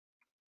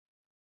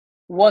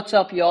What's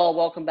up, y'all?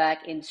 Welcome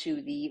back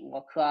into the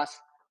Lacrosse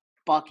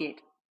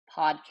Bucket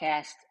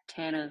Podcast.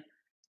 Tanner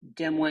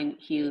Dimwing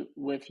here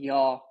with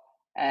y'all.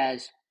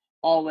 As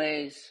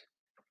always,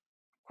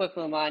 quick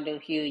reminder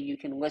here, you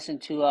can listen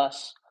to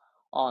us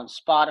on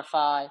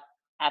Spotify,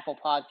 Apple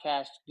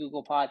Podcast,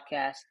 Google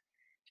Podcast,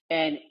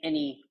 and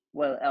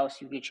anywhere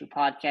else you get your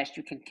podcast.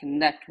 You can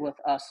connect with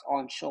us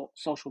on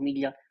social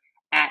media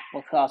at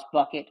Lacrosse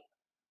Bucket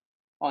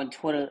on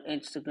Twitter,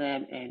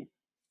 Instagram, and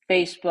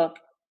Facebook.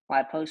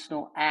 My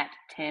personal at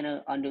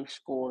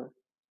Tanner_Dimling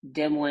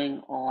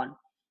on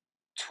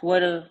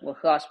Twitter.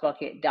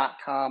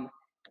 LacrosseBucket.com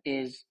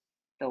is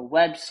the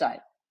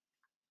website.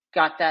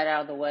 Got that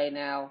out of the way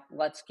now.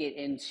 Let's get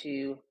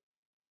into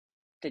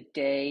the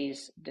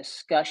day's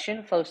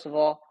discussion. First of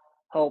all,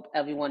 hope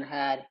everyone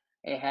had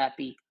a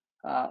happy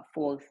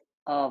 4th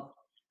of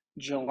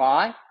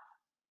July.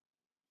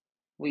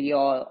 We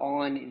are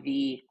on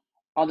the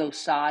other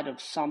side of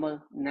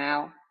summer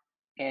now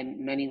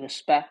in many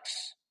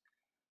respects.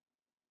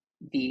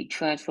 The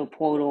transfer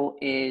portal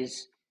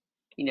is,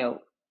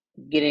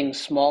 getting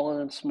smaller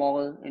and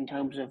smaller in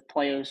terms of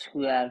players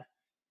who have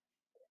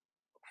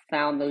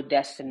found their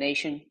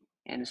destination,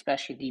 and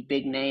especially the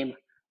big name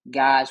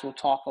guys. We'll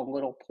talk a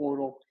little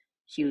portal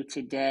here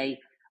today,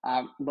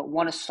 but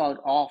want to start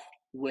off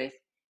with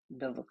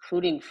the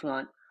recruiting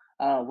front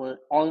with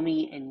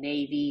Army and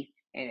Navy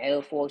and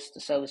Air Force, the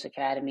service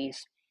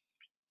academies.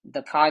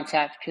 The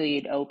contact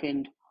period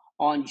opened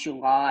on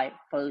July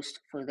 1st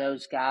for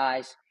those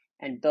guys,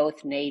 and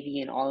both Navy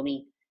and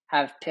Army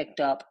have picked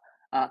up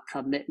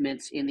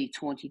commitments in the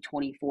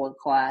 2024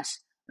 class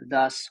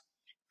thus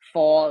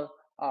far.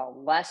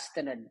 Less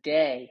than a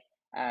day,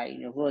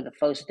 really the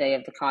first day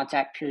of the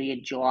contact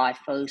period, July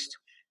 1st,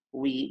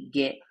 we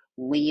get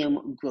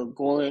Liam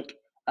Gregoric,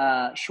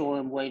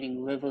 Shoreham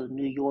Wading River,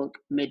 New York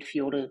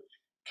midfielder,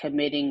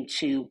 committing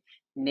to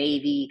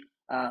Navy,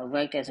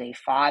 ranked as a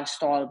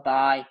 5-star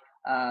by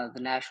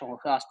the National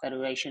Lacrosse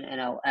Federation,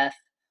 NLF.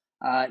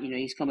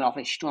 He's coming off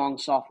a strong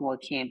sophomore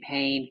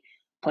campaign,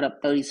 put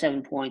up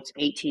 37 points,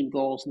 18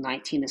 goals,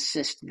 19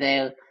 assists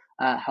there,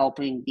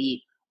 helping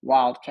the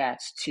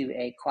Wildcats to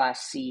a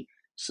Class C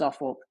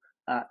Suffolk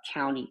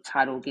County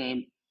title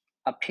game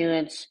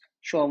appearance.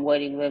 Shoreham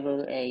Wading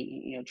River,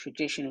 a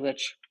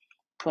tradition-rich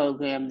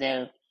program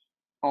there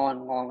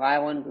on Long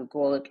Island.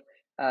 Gregoric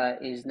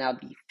is now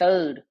the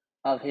third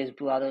of his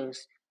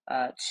brothers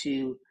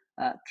to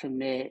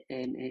commit,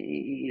 and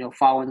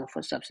following the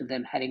footsteps of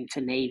them heading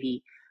to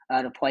Navy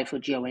to play for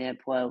Joe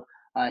Amplo.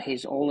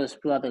 His oldest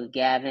brother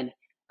Gavin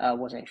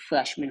was a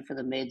freshman for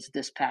the Mids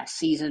this past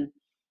season.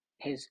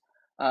 His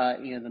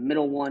the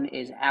middle one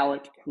is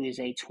Alec, who is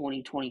a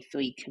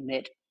 2023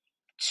 commit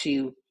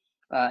to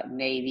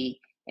Navy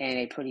and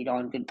a pretty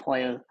darn good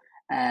player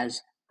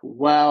as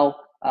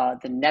well.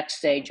 The next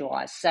day,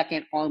 July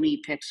 2nd, Army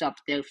picks up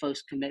their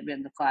first commitment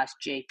in the class,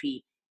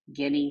 JP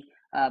Guinea,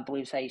 I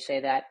believe is how you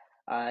say that.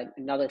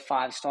 Another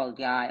 5-star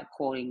guy,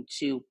 according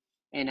to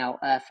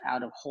NLF,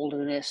 out of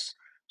Holderness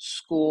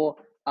School.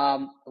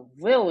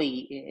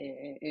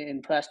 Really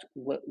impressed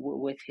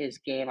with his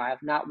game. I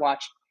have not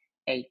watched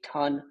a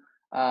ton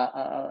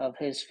of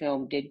his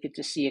film. Did get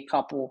to see a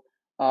couple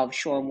of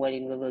Shoreham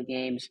Wading River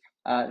games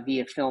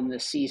via film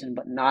this season,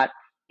 but not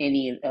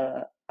any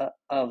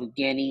of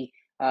Guinea.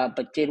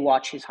 But did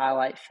watch his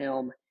highlight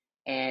film,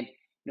 and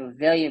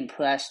very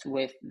impressed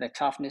with the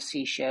toughness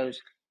he shows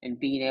and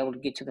being able to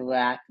get to the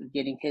rack,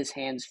 getting his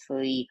hands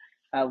free,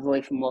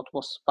 really from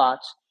multiple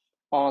spots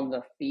on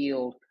the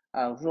field.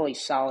 Really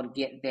solid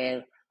get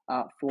there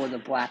for the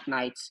Black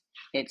Knights.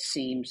 It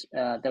seems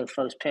their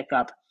first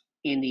pickup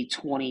in the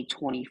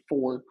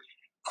 2024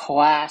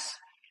 class.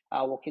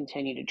 We'll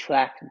continue to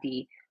track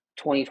the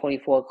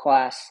 2024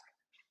 class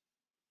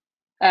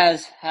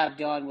as have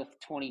done with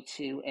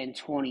 22 and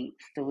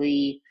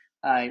 23.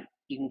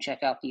 You can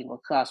check out the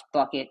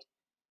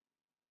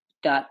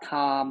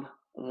lacrossebucket.com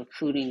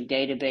recruiting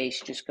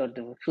database. Just go to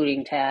the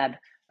recruiting tab.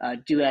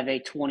 Do have a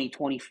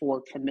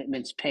 2024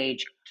 commitments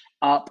page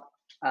up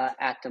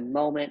at the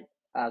moment.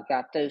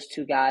 Got those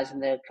two guys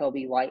in there,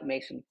 Kobe White,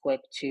 Mason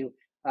Quick, two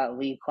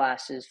lead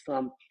classes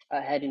from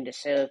heading to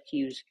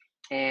Syracuse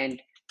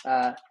and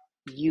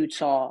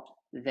Utah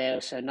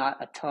there. So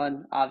not a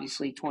ton,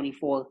 obviously,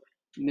 24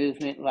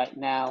 movement right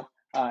now.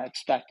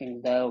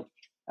 Expecting though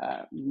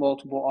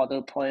multiple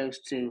other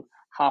players to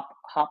hop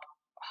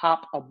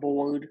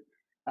aboard,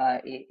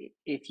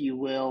 if you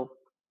will,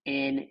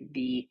 in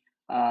the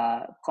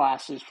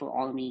classes for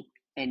Army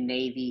and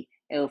Navy.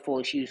 Air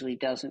Force usually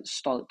doesn't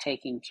start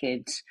taking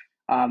kids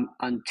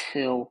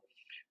until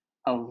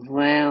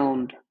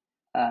around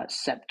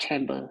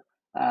September,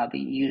 but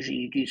usually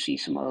you do see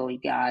some early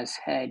guys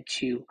head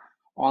to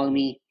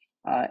Army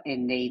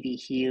and Navy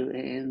here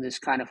in this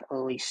kind of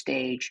early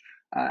stage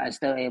as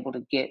they're able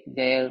to get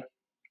their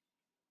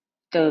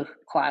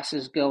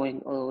classes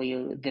going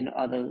earlier than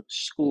other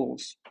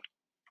schools.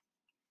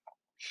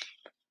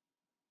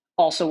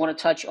 Also want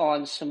to touch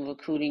on some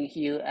recruiting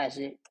here as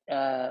it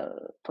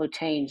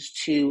pertains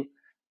to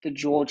the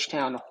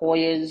Georgetown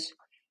Hoyas.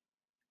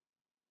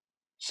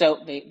 So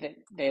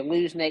they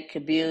lose Nate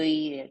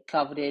Kabili,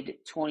 coveted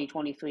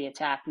 2023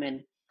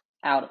 attackman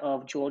out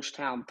of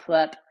Georgetown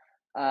Prep,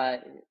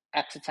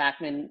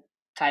 ex-attackman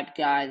type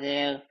guy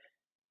there.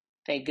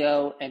 They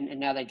go and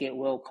now they get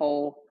Will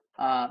Cole,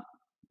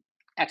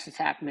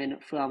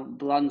 ex-attackman from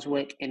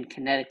Brunswick in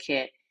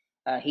Connecticut.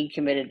 He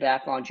committed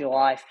back on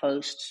July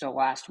 1st, so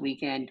last week,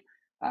 to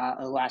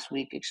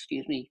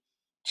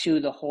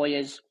the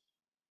Hoyas.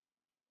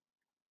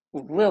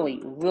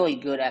 Really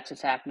good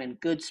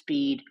ex-attackman, good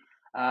speed,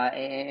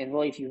 and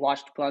really, if you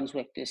watched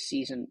Brunswick this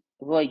season,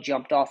 really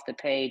jumped off the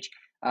page.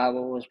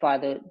 Was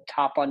probably the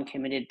top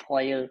uncommitted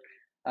player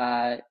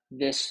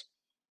this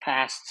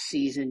past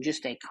season.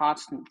 Just a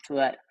constant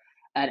threat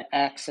at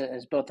X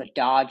as both a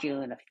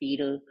dodger and a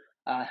feeder.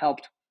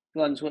 Helped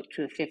Brunswick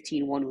to a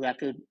 15-1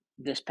 record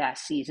this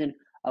past season.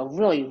 A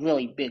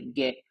really big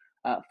get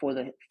for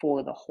the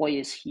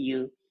Hoyas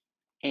here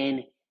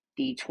in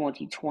the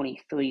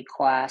 2023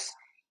 class.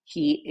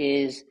 He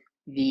is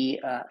the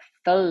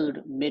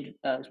third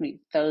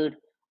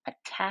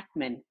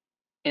attackman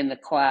in the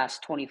class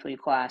 23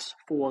 class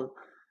for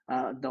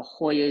the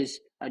Hoyas.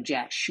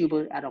 Jack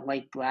Schubert out of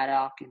Lake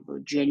Braddock in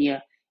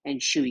Virginia,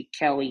 and Shuey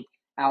Kelly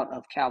out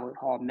of Calvert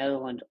Hall,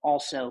 Maryland,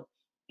 also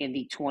in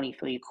the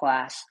 23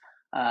 class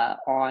at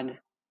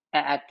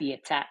the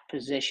attack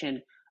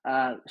position.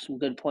 Some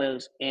good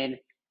players in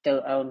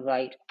their own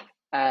right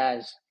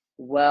as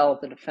well.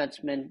 The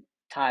defenseman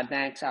Ty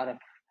Banks out of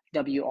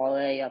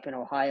WRA up in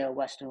Ohio,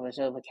 Western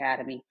Reserve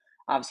Academy,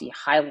 obviously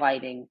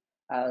helping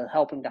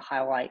to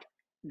highlight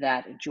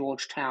that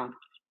Georgetown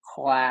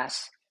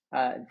class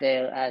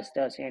there, as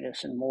does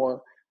Anderson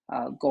Moore,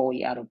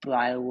 goalie out of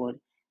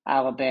Briarwood,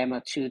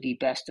 Alabama, two of the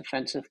best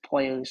defensive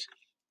players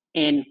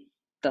in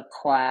the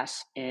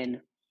class in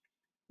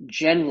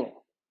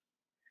general.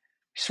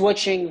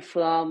 Switching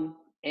from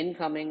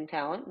incoming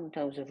talent in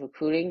terms of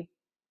recruiting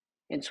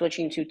and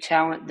switching to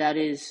talent that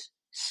is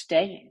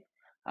staying.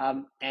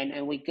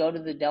 And we go to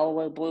the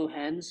Delaware Blue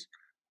Hens.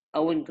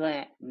 Owen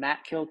Grant, Matt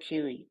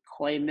Kilkeely,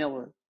 Clay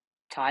Miller,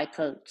 Ty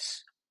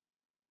Kurtz,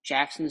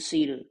 Jackson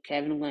Cedar,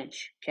 Kevin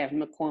Lynch,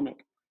 Kevin McCormick,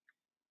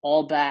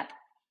 all back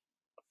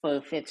for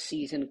the fifth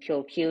season.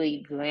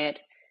 Kilkeely, Grant,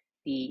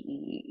 the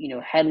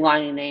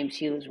headlining names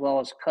here, as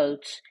well as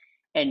Kurtz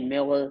and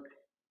Miller.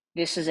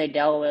 This is a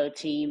Delaware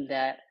team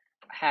that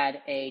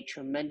had a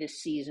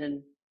tremendous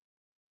season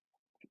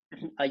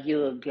a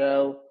year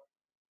ago,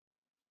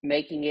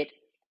 making it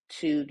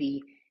to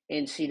the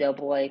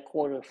NCAA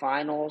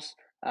quarterfinals.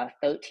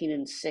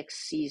 13-6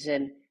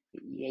 season.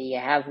 You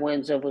have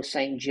wins over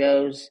St.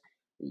 Joe's.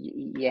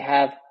 You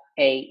have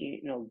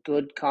a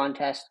good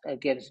contest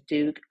against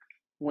Duke.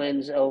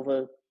 Wins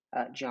over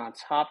Johns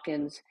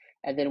Hopkins,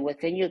 and then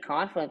within your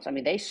conference, I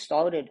mean, they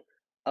started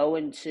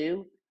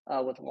 0-2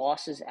 with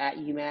losses at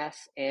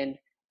UMass and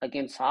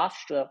against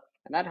Hofstra,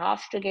 and that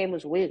Hofstra game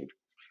was weird.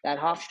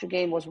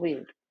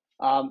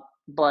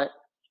 But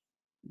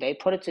they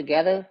put it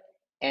together,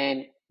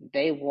 and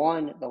they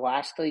won the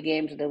last 3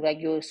 games of the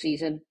regular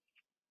season.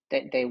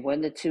 They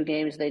win the 2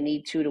 games they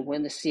need to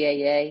win the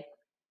CAA.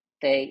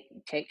 They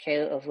take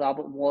care of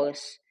Robert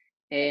Morris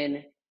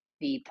in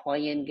the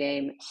play-in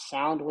game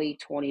soundly,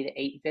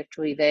 20-8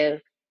 victory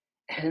there.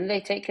 And they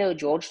take care of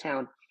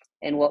Georgetown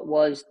in what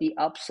was the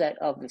upset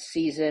of the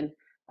season,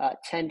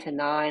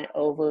 10-9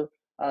 over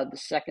the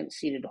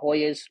second-seeded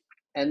Hoyas.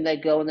 And they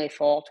go and they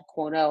fall to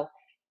Cornell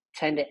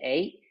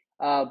 10-8.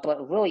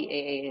 But really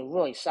a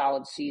really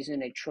solid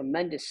season, a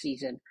tremendous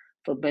season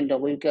for Ben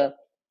DeLuca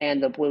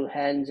and the Blue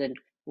Hens, and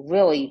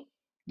really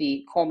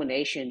the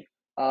culmination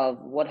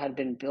of what had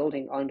been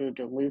building under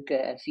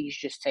DeLuca as he's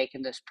just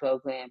taken this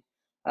program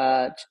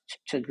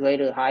to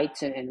greater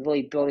heights and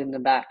really building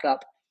them back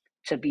up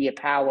to be a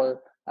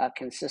power,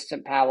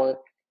 consistent power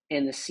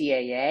in the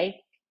CAA.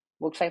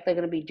 Looks like they're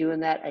going to be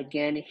doing that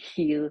again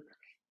here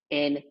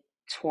in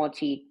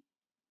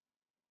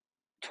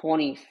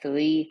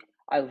 2023.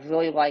 I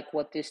really like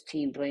what this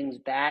team brings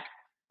back,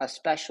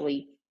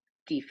 especially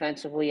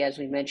defensively, as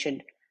we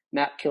mentioned,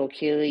 Matt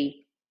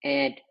Kilkeely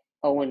and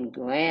Owen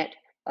Grant.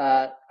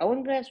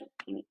 Owen Grant's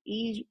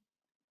he's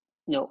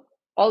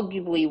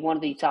arguably one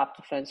of the top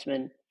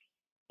defensemen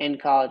in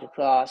college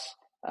lacrosse,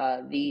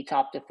 the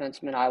top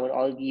defenseman, I would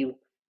argue,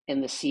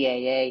 in the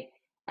CAA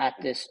at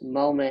this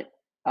moment.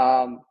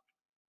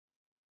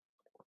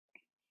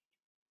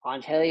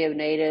 Ontario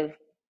native,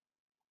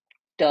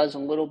 does a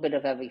little bit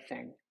of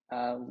everything.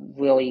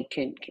 Really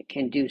can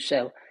do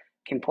so.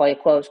 Can play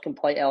close, can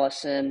play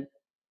LSM,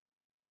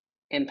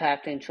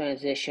 impact in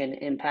transition,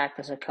 impact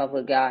as a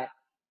cover guy.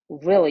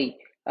 Really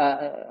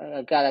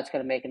a guy that's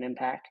going to make an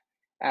impact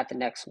at the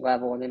next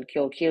level. And then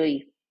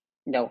Kilkeely,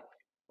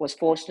 was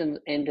thrust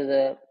into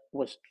the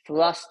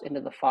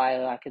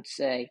fire, I could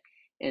say,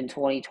 in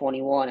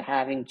 2021,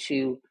 having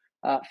to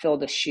fill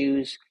the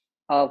shoes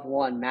of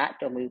one Matt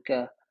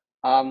DeLuca.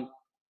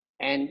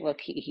 And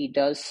look, he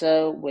does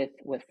so with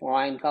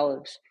flying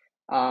colors.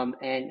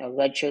 And a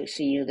redshirt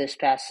senior this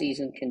past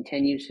season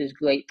continues his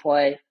great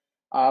play.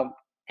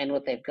 And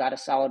look, they've got a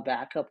solid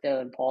backup there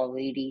in Paul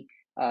Reedy,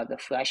 the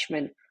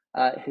freshman.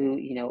 who,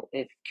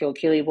 if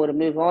Kilkelly were to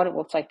move on, it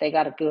looks like they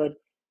got a good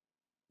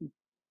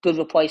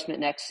replacement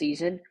next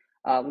season.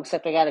 Looks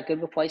like they got a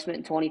good replacement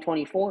in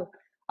 2024,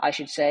 I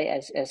should say,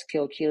 as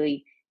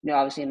Kilkelly,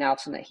 obviously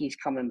announcing that he's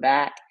coming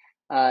back.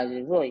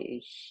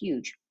 Really a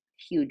huge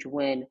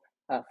win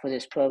for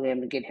this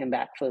program to get him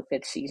back for the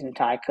fifth season.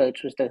 Ty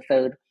Coates was their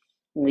third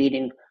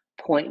leading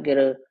point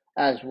getter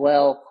as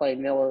well. Clay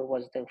Miller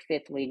was their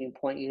fifth leading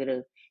point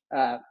getter.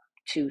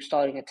 Two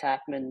starting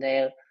attackmen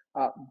there.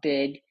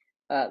 Big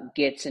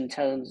gets in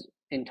terms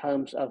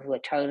of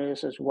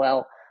returners as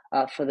well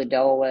for the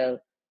Delaware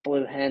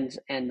Blue Hens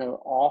and the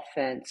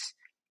offense.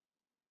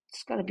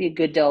 It's going to be a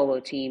good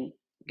Delaware team,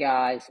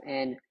 guys.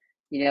 And,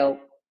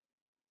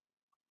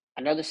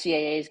 I know the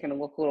CAA is going to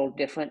look a little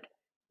different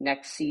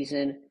next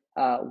season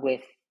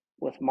with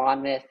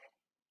Monmouth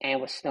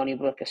and with Stony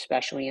Brook,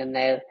 especially in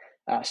there.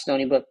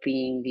 Stony Brook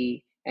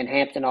and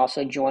Hampton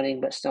also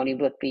joining, but Stony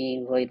Brook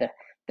being really the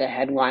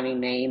headlining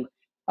name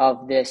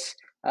of this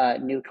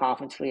new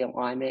conference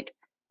realignment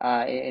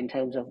in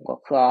terms of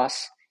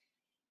lacrosse.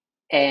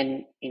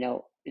 And,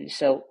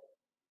 so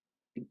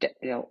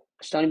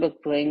Stony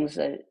Brook brings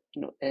and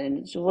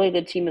it's a really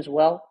good team as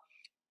well.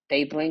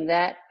 They bring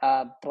that,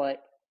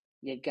 but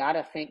you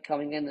gotta think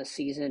coming in the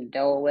season,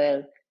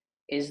 Delaware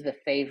is the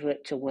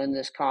favorite to win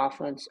this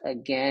conference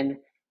again.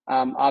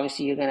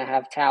 Obviously, you're gonna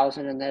have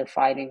Towson in there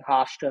fighting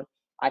Hofstra.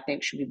 I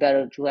think should be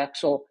better.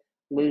 Drexel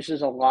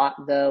loses a lot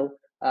though,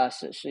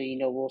 so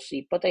we'll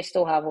see. But they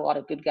still have a lot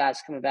of good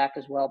guys coming back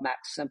as well.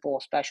 Max Simple,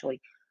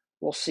 especially.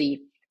 We'll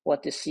see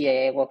what the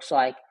CAA looks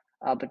like.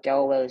 But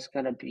Delaware is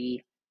going to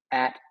be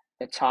at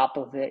the top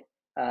of it,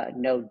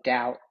 no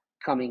doubt,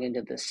 coming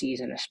into the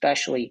season,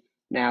 especially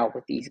now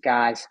with these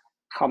guys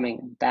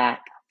coming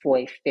back for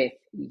a fifth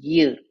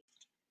year.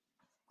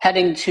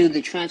 Heading to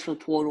the transfer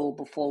portal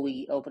before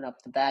we open up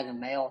the bag of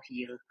mail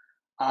here,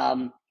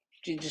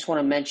 just want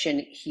to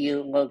mention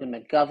here Logan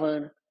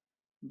McGovern,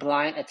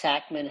 Bryant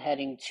Attackman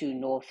heading to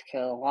North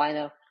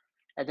Carolina,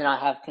 and then I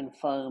have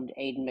confirmed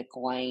Aiden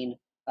McLean,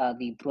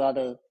 the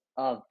brother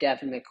of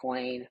Devin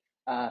McLean,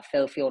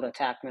 Fairfield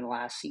Attackman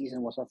last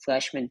season, was a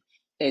freshman,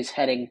 is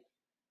heading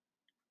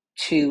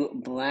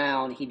to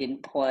Brown. He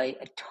didn't play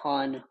a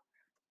ton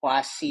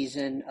last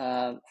season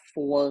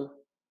for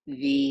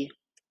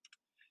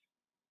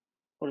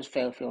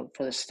Fairfield?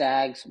 For the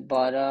Stags,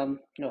 but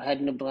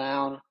heading to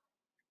Brown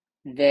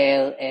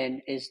there,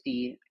 and is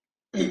the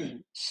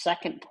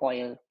second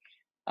player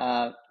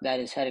that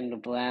is heading to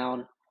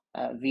Brown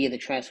via the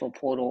transfer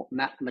portal.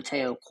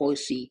 Matteo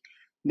Corsi,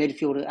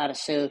 midfielder out of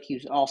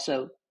Syracuse,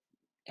 also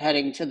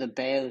heading to the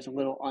Bears. A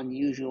little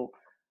unusual.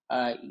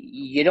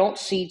 You don't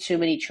see too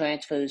many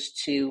transfers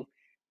to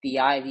the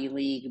Ivy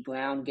League.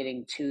 Brown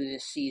getting two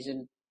this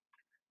season.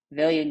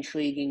 Very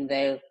intriguing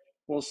there.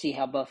 We'll see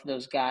how both of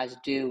those guys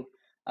do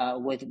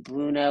with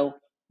Bruno.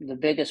 The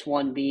biggest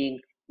one being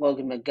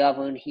Logan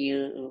McGovern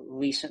here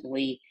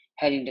recently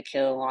heading to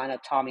Carolina.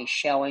 Tommy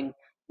Schelling,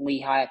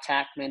 Lehigh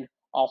Attackman,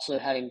 also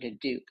heading to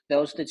Duke.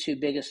 Those are the two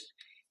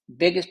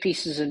biggest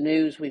pieces of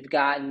news we've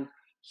gotten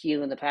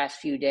here in the past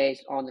few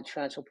days on the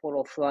transfer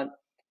portal front.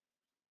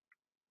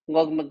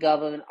 Logan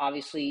McGovern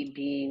obviously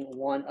being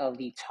one of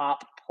the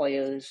top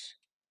players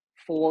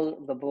for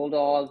the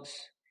Bulldogs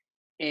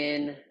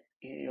in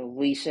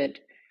recent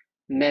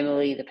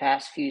memory, the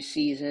past few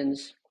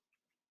seasons,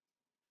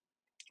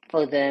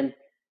 for them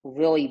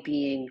really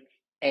being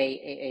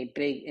a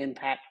big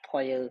impact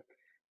player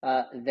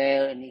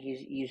there, and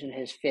he's using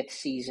his fifth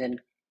season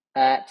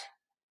at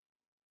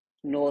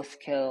North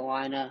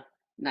Carolina,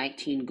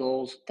 19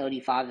 goals,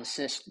 35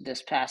 assists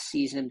this past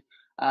season.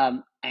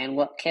 And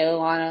what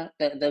Carolina,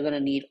 they're going to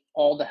need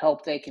all the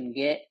help they can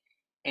get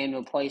in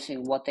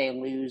replacing what they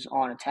lose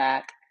on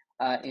attack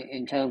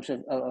in terms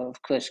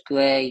of Chris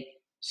Gray,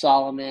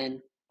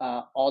 Solomon,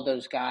 all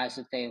those guys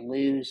that they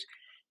lose.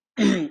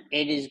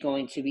 It is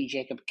going to be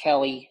Jacob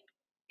Kelly.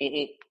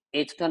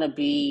 It's going to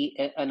be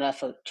an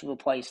effort to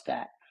replace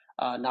that.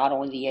 Not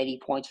only the 80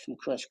 points from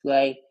Chris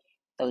Gray,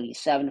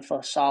 37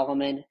 for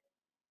Solomon,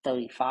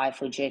 35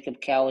 for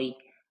Jacob Kelly.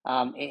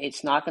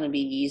 It's not going to be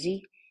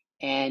easy.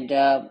 And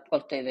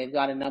look, they've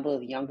got a number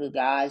of younger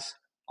guys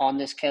on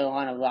this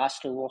Carolina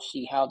roster. We'll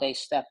see how they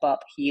step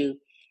up here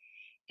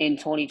in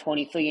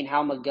 2023 and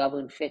how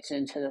McGovern fits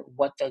into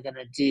what they're going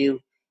to do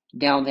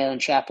down there in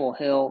Chapel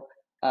Hill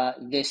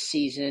this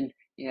season.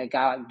 A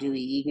guy like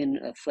Dewey Egan,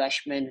 a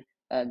freshman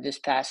this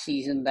past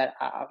season that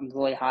I'm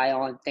really high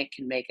on, think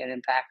can make an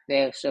impact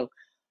there. So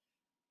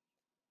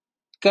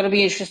going to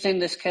be interesting,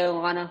 this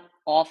Carolina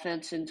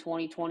offense in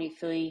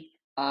 2023.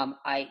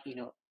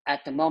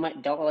 At the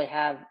moment, don't really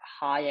have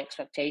high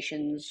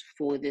expectations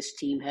for this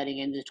team heading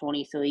into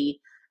 23.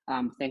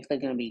 Think they're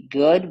going to be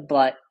good,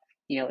 but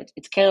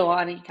it's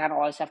Carolina. You kind of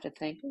always have to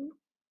think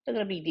they're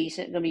going to be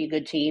decent, going to be a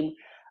good team.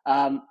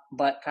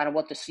 But kind of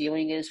what the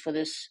ceiling is for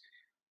this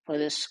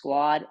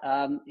squad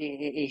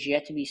is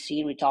yet to be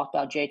seen. We talked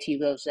about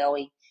JT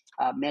Roselli,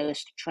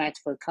 Marist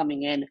transfer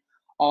coming in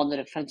on the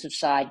defensive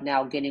side,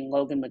 now getting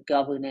Logan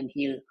McGovern in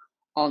here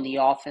on the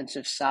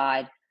offensive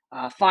side.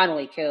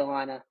 Finally,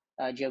 Carolina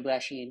Joe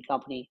Braschi and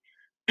company,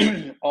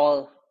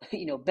 all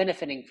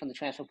benefiting from the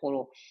transfer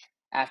portal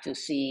after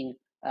seeing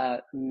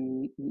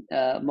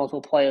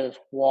multiple players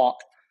walk.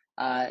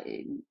 I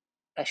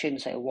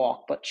shouldn't say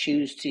walk, but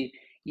choose to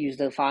use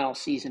their final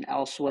season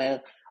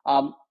elsewhere.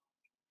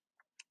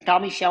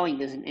 Tommy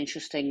Schelling is an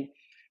interesting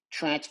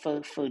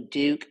transfer for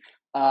Duke.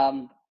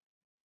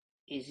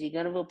 Is he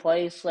going to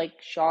replace like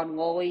Sean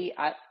Woolley?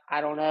 I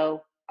don't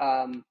know.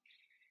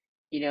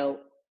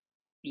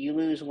 You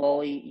lose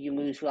Woolley, you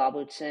lose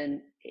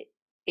Robertson.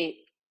 It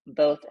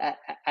both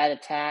at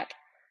attack.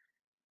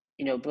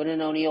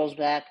 Brennan O'Neal's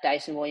back,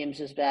 Dyson Williams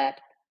is back.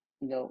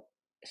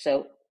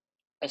 So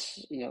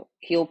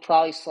he'll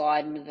probably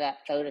slide into that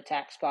third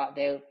attack spot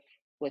there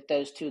with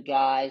those two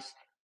guys.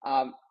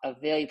 A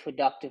very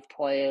productive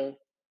player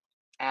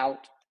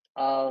out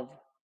of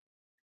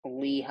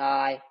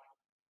Lehigh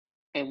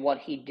and what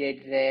he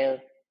did there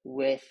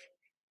with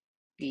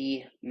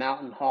the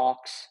Mountain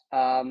Hawks.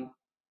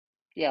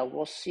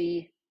 We'll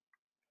see.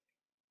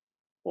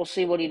 We'll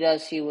see what he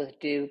does here with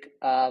Duke.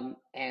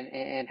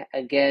 And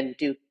again,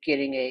 Duke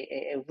getting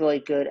a really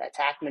good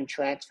attackman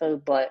transfer,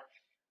 but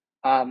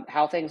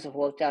how things have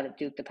worked out at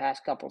Duke the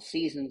past couple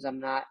seasons, I'm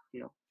not,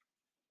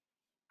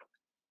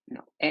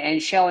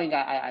 And Schelling,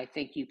 I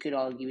think you could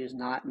argue, is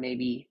not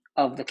maybe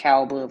of the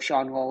caliber of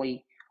Sean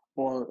Woolley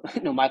or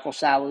Michael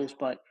Sowers,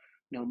 but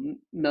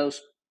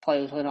most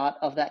players are not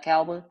of that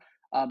caliber.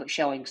 But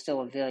Schelling's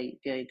still a very,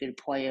 very good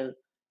player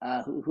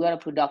who had a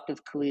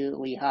productive career at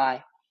Lehigh.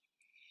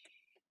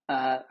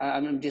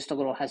 I'm just a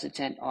little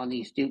hesitant on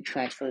these Duke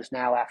transfers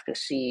now after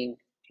seeing,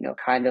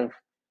 kind of,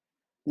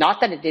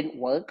 not that it didn't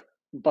work,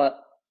 but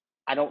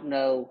I don't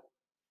know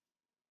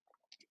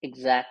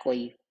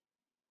exactly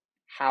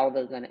how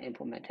they're going to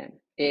implement him.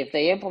 If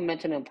they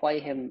implement him and play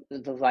him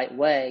the right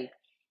way,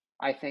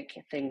 I think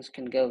things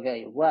can go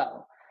very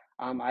well.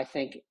 I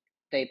think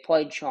they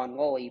played Sean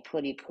Woolley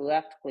pretty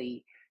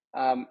correctly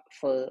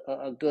for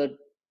a good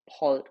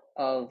part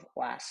of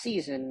last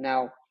season.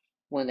 Now,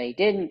 when they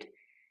didn't,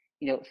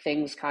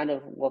 things kind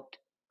of looked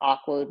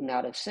awkward and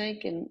out of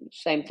sync, and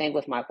same thing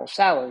with Michael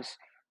Sowers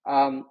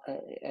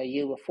a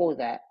year before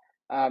that.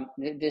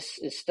 This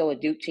is still a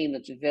Duke team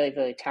that's very,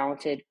 very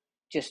talented,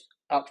 just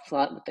up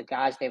front with the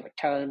guys they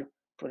return,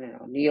 Brennan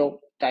O'Neal,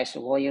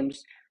 Dyson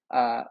Williams,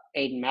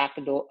 Andrew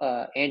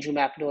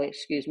McAdoy,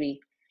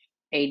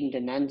 Aiden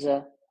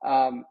Denenza.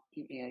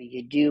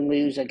 You do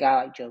lose a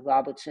guy like Joe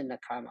Robertson,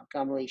 Nakai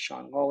Montgomery,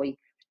 Sean Woolley.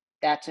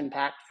 That's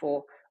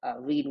impactful.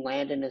 Reed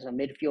Landon is a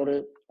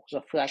midfielder, was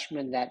a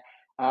freshman that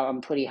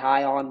I'm pretty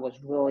high on, was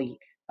really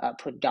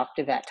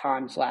productive at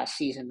times last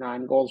season,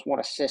 9 goals, 1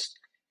 assist,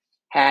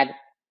 had,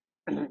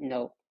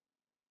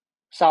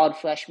 solid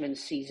freshman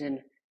season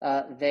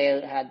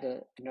there, had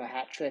the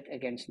hat trick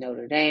against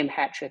Notre Dame,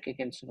 hat trick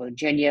against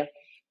Virginia.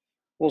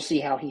 We'll see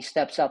how he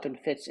steps up and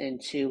fits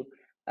into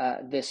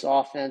this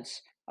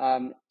offense.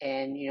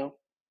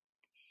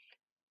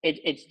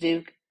 It's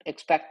Duke.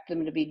 Expect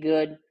them to be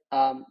good,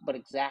 but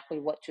exactly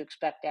what to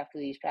expect after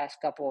these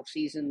past couple of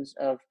seasons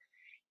of,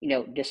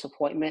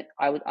 disappointment,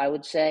 I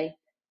would say.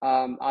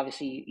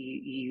 Obviously,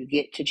 you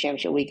get to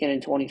championship weekend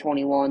in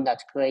 2021.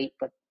 That's great,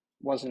 but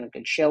wasn't a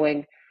good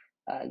showing.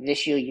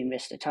 This year, you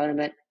missed the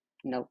tournament.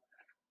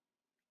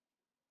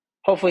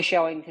 Hopefully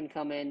Schelling can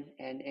come in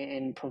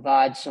and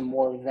provide some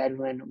more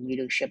veteran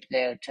leadership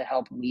there to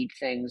help lead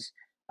things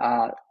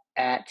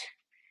at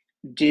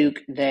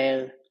Duke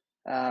there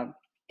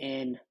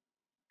in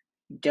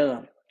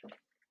Durham.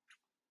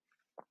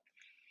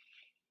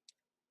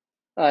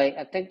 All right,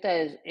 I think that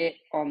is it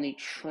on the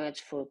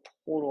transfer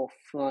portal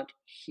front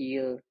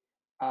here.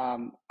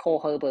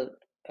 Cole Herbert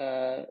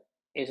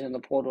is in the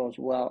portal as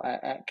well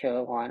at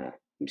Carolina.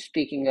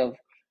 Speaking of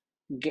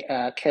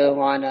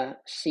Carolina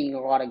seeing a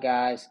lot of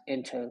guys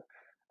enter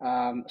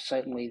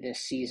certainly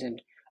this season.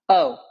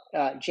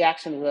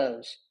 Jackson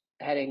Rose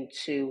heading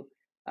to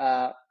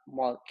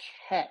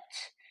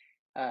Marquette,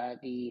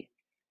 the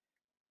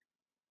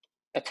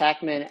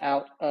attackman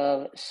out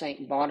of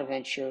St.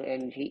 Bonaventure,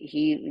 and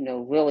he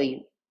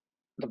really,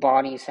 the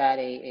Bonnies had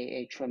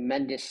a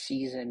tremendous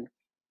season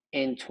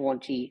in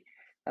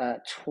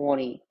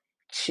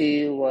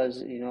 2022,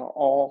 was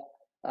all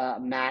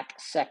MAC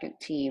second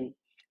team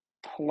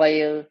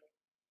player,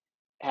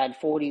 had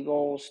 40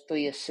 goals,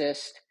 3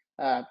 assists.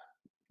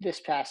 This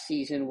past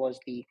season was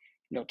the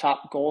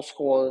top goal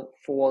scorer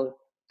for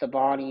the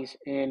Bonnies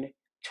in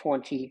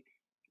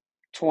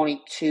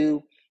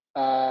 2022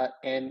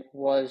 and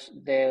was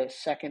their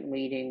second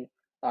leading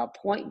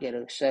point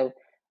getter. So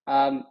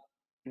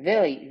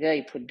very,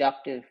 very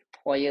productive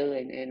player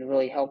and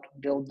really helped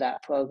build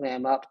that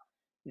program up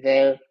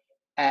there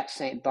at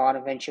St.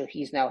 Bonaventure.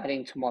 He's now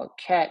heading to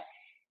Marquette,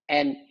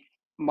 and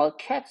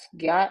Marquette's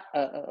got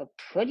a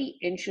pretty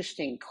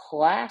interesting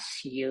class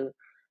here.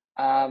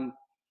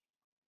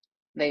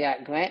 They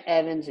got Grant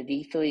Evans, a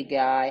D3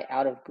 guy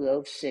out of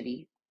Grove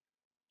City,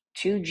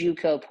 2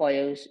 JUCO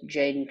players,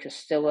 Jaden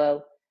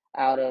Castillo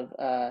out of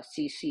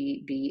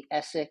CCB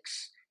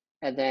Essex,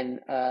 and then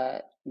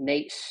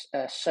Nate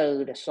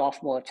Sode, a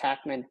sophomore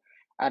attackman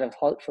out of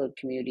Hartford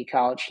Community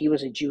College. He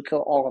was a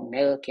JUCO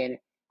All-American,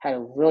 had a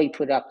really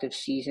productive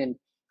season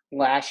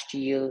last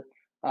year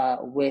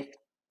with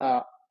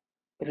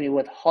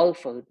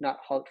Hartford, not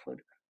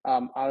Hartford. I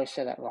always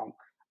say that wrong.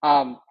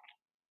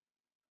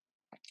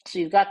 So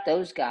you've got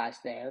those guys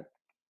there,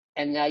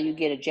 and now you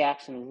get a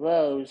Jackson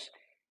Rose.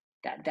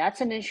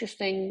 That's an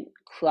interesting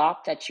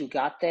crop that you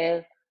got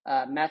there.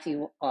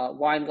 Matthew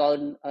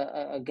Weingarten,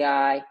 a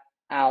guy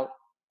out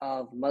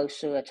of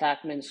Mercer,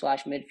 attackman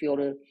slash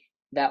midfielder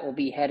that will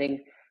be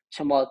heading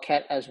to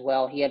Marquette as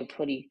well. He had a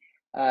pretty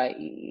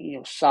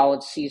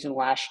solid season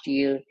last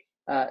year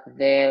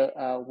there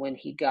when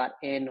he got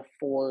in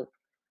for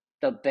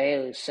the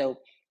Bears. So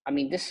I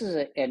mean, this is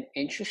an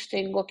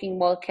interesting looking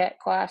Marquette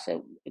class.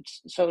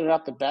 It's certainly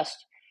not the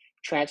best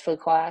transfer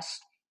class,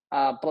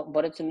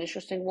 but it's an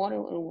interesting one,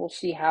 and we'll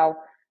see how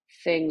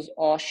things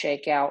all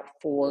shake out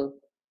for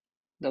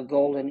the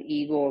Golden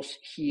Eagles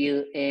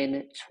here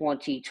in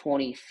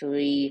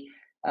 2023.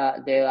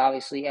 There,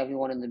 obviously,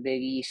 everyone in the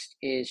Big East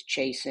is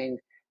chasing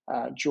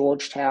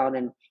Georgetown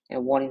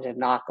and wanting to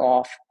knock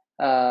off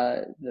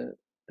the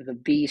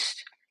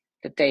beast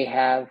that they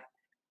have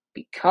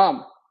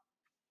become.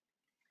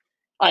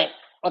 All right,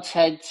 let's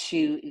head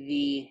to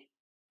the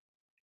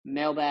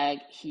mailbag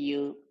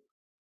here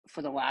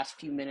for the last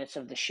few minutes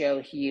of the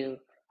show here.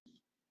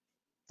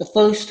 The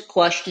first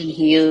question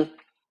here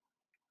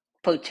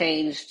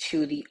pertains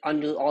to the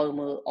Under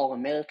Armour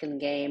All-American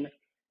game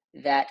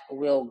that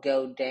will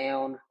go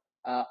down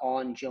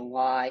on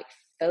July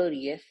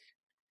 30th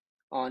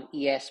on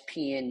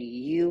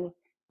ESPNU.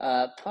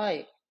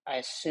 Probably, I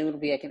assume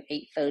it'll be like an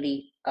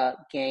 8:30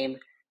 game,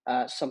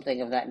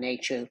 something of that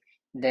nature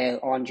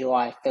there on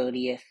July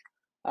 30th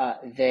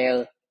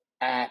there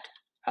at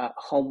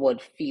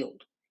Homewood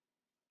Field.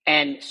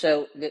 And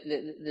so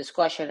this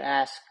question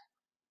asks,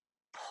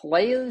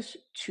 players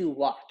to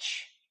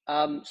watch.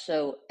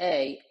 So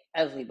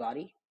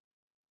everybody.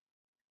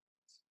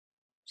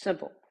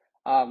 Simple.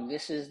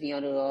 This is the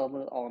Under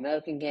Armour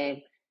All-American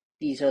game.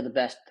 These are the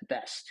best of the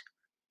best.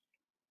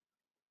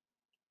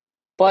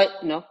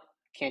 But no,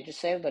 can't just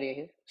say everybody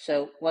here.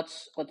 So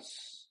let's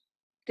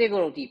dig a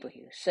little deeper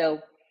here. So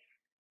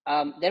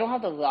they don't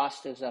have the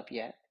rosters up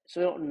yet, so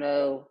we don't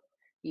know.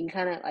 You can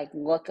kind of like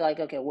look like,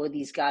 okay, where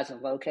these guys are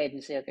located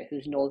and say, okay,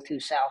 who's north,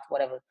 who's south,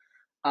 whatever.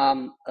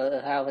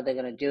 However they're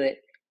gonna do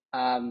it.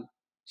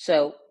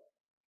 So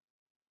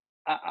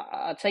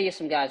I'll tell you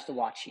some guys to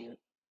watch here.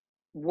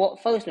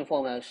 First and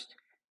foremost,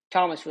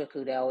 Thomas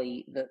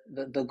Riccardelli,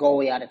 the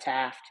goalie out of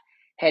Taft,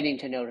 heading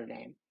to Notre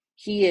Dame.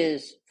 He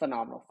is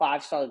phenomenal.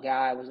 5-star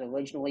guy, was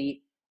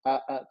originally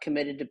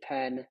committed to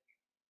Penn.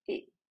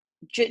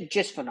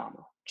 Just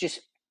phenomenal.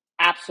 Just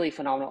absolutely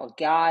phenomenal. A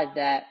guy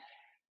that,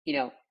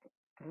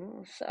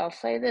 I'll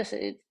say this,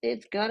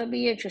 it's going to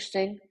be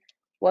interesting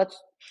what's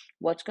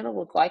going to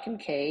look like in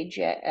Cage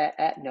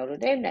at Notre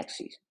Dame next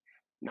season.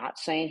 Not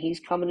saying he's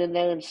coming in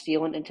there and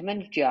stealing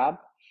Intiman's job,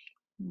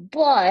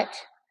 but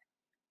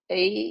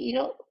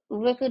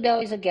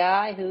Riccardelli's a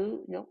guy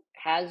who,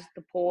 has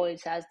the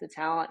poise, has the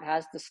talent,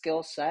 has the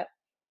skill set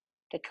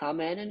to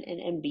come in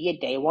and be a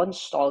day one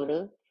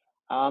starter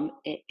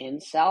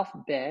in South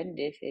Bend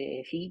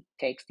if he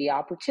takes the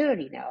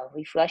opportunity. Now,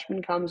 every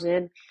freshman comes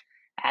in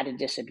at a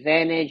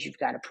disadvantage. You've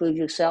got to prove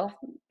yourself.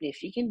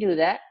 If you can do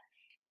that,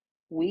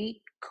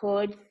 we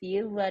could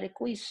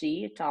theoretically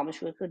see Thomas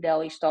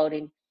Riccardelli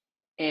starting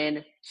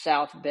in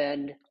South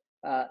Bend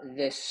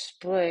this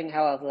spring.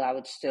 However, I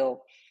would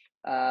still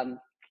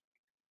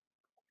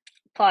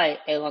probably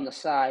err on the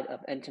side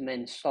of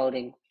Intiman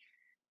starting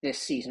this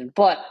season.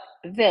 But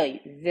very,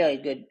 very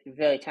good,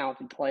 very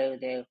talented player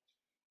there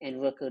in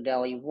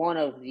Riccardelli. One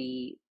of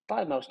the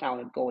probably most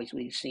talented goalies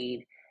we've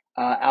seen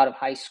out of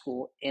high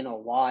school in a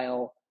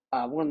while.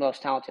 One of the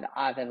most talented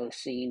I've ever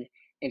seen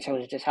in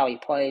terms of just how he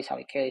plays, how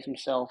he carries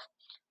himself,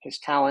 his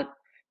talent,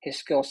 his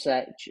skill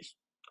set, just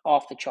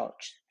off the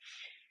charts.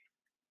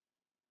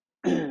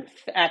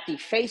 At the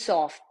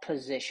face-off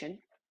position,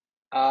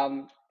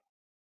 and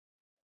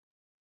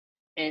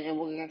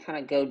we're gonna kind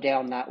of go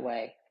down that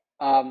way.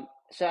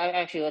 So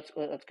actually,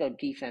 let's go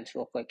defense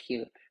real quick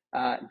here.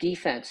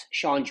 Defense: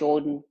 Sean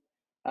Jordan,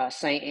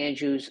 St.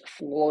 Andrews,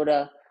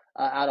 Florida,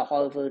 out of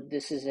Harvard.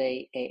 This is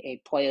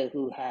a player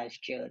who has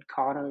Jared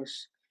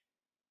Connors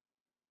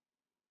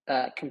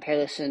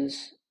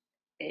comparisons.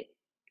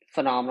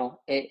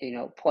 Phenomenal.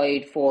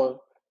 Played for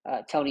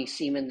Tony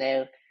Seaman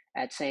there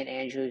at St.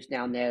 Andrews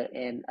down there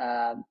in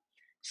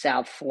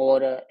South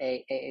Florida.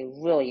 A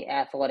really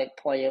athletic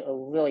player, a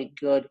really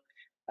good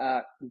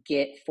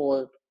get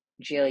for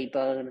Jerry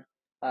Byrne,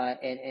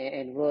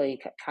 and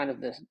really kind of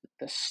the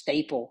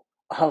staple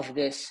of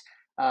this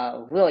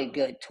really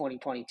good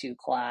 2022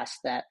 class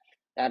that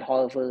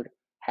Harvard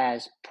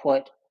has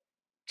put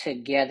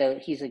together.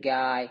 He's a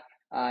guy,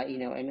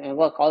 and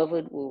look,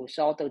 Harvard, we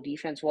saw what their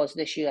defense was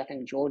this year. I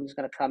think Jordan's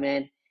going to come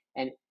in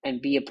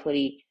and be a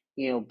pretty,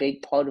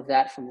 big part of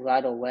that from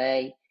right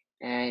away.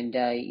 And,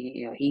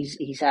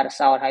 he's had a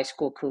solid high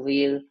school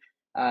career.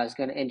 Is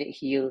going to end it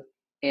here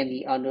in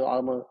the Under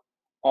Armour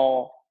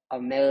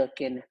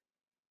All-American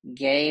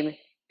game,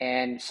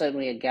 and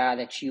certainly a guy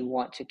that you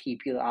want to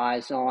keep your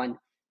eyes on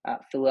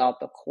throughout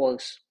the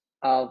course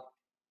of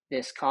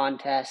this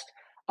contest.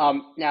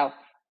 Now,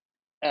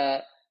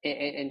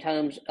 in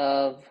terms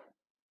of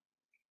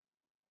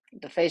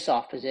the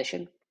face-off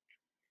position,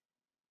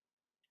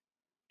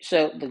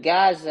 so the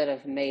guys that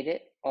have made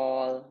it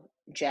are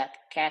Jack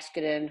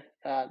Caskinen,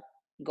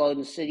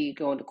 Golden City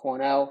going to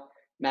Cornell,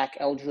 Mac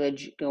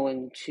Eldridge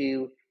going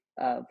to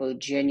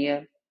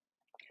Virginia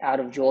out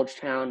of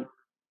Georgetown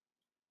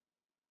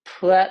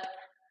Prep,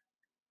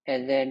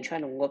 and then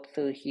trying to look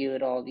through here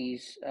at all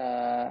these.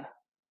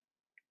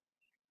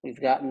 We've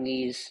gotten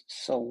these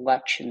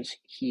selections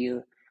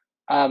here.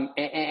 And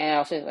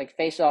I'll say, like,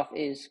 face-off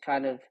is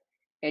kind of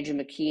Andrew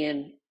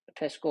McKeon,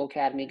 Episcopal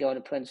Academy going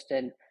to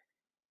Princeton.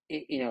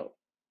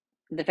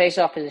 The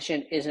face-off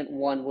position isn't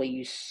one where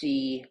you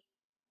see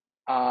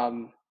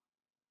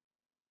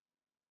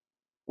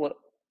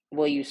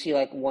where you see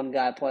like one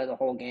guy play the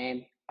whole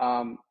game.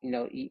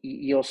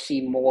 You'll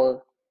see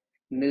more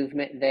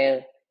movement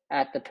there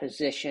at the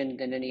position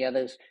than any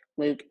others.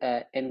 Luke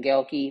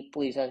Engelke,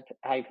 please,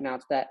 how you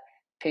pronounce that?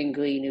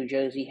 Pingree, New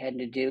Jersey, heading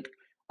to Duke.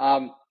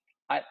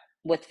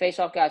 With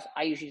face-off guys,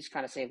 I usually just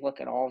kind of say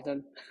look at all of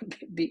them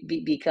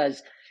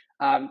because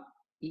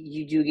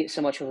you do get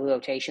so much of a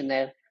rotation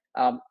there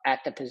at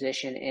the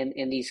position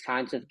in these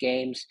kinds of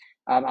games.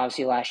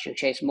 Obviously, last year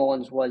Chase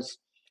Mullins was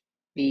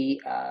the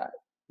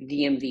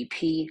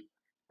MVP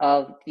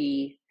of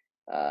the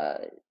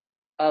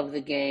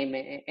game,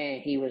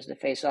 and he was the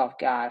face-off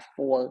guy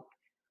for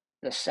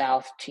the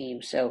South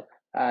team. So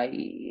and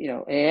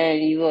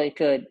you really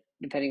could,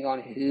 depending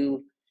on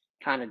who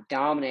kind of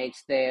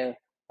dominates there,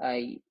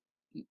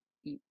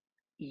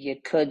 you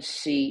could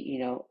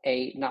see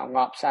a not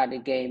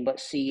lopsided game, but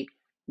see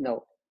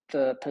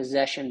the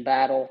possession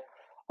battle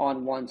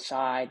on one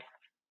side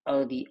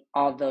or the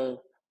other.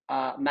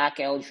 Mac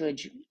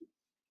Eldridge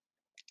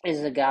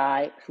is a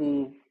guy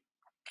who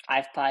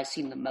I've probably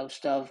seen the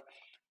most of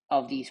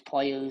these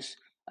players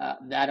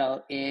that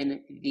are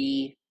in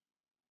the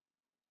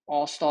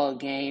All-Star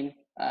game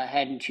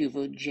heading to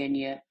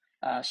Virginia.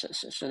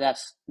 So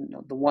that's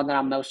the one that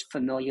I'm most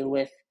familiar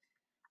with,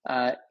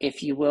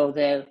 if you will,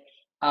 there.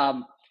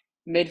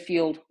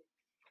 Midfield,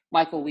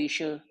 Michael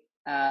Weisher,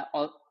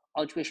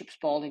 Archbishop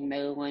Spalding,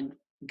 Maryland,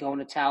 going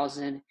to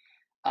Towson.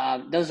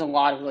 There's a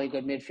lot of really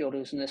good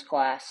midfielders in this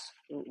class.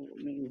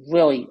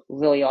 Really,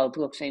 really are.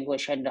 Brooks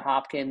English heading to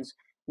Hopkins.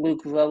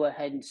 Luke Roa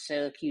heading to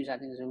Syracuse. I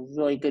think is a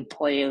really good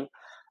player.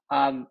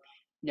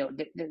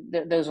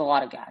 There's a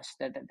lot of guys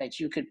that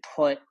you could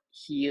put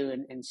here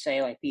and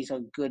say, like, these are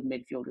good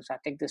midfielders. I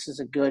think this is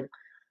a good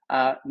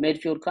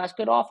midfield class,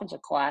 good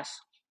offensive class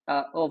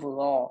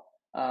overall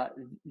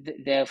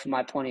there from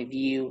my point of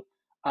view.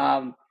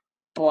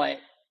 But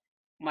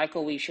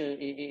Michael Weisher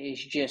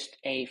is just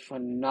a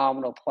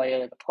phenomenal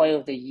player, the player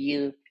of the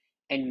year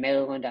in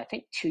Maryland, I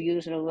think 2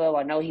 years in a row.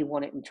 I know he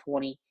won it in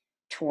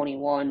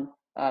 2021.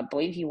 I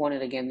believe he won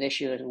it again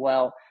this year as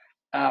well.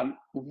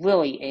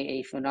 Really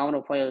a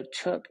phenomenal player.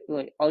 Took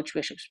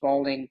Archbishop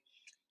Spalding,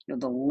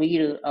 the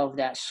leader of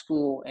that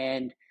school,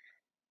 and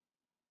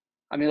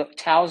I mean, look,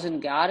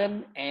 Towson got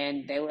him,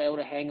 and they were able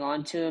to hang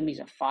on to him. He's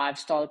a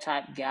 5-star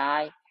type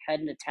guy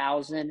heading to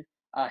Towson.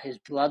 His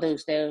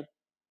brother's there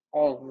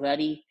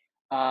already.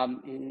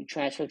 He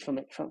transferred from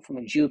a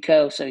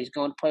JUCO, so he's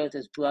going to play with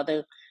his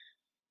brother.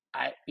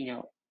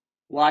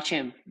 Watch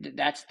him.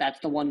 That's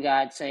the one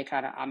guy I'd say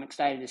kind of I'm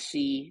excited to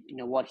see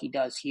what he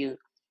does here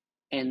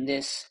in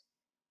this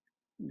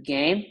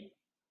game.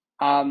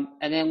 And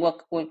then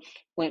look,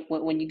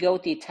 when you go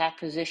with the attack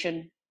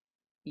position,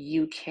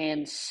 you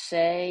can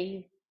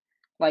say,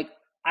 like,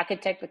 I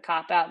could take the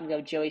cop out and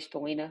go Joey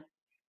Spallina,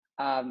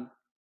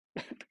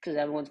 because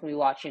everyone's going to be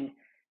watching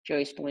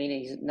Joey Spallina.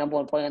 He's the number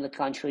one player in the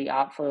country,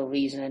 out for a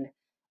reason.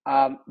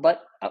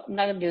 But I'm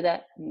not going to do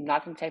that. I'm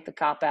not going to take the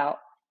cop out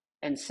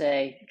and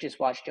say just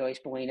watch Joey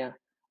Spallina.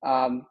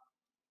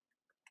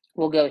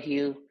 We'll go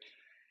here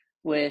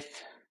with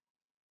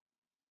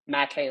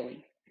Mac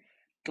Haley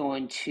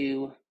going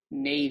to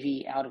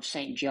Navy out of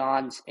St.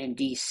 John's in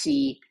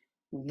D.C.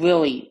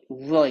 Really,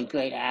 really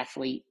great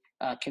athlete.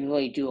 Can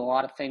really do a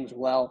lot of things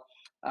well.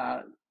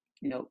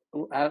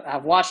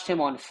 I've watched him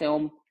on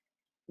film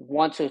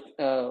once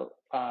or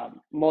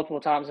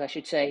multiple times, I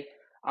should say.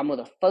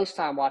 The first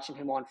time watching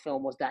him on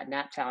film was that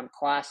Naptown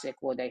Classic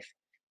where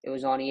it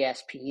was on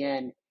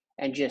ESPN,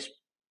 and just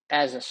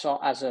as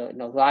a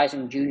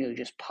rising junior,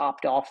 just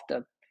popped off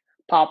the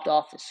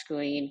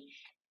screen.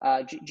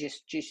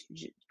 Just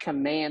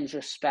commands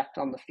respect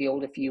on the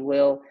field, if you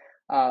will.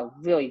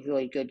 Really,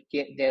 really good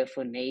get there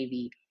for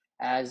Navy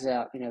as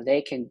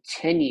they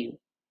continue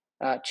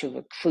to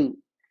recruit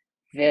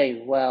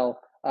very well,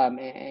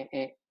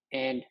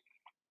 and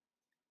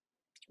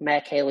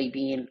Mac Haley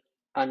being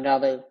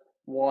another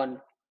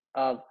one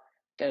of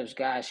those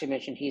guys. You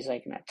mentioned he's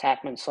like an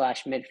attackman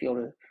 /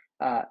 midfielder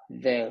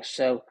there,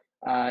 so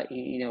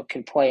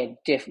can play a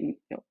different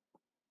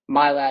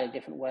mile out of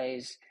different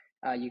ways.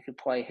 You could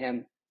play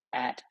him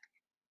at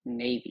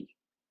Navy.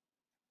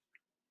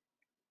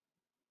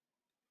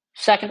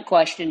 Second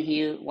question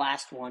here,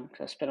 last one,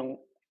 because I spent a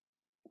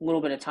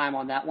little bit of time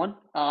on that one.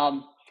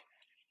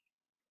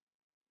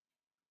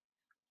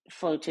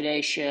 For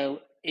today's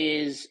show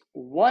is,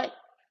 what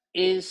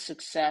is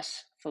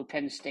success for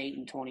Penn State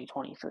in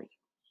 2023?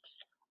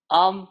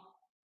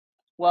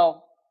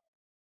 Well,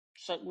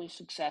 certainly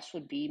success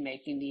would be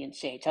making the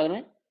NCAA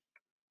tournament.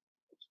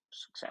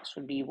 Success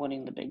would be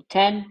winning the Big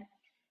Ten.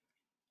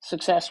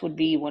 Success would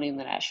be winning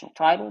the national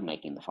title,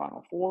 making the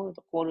Final Four,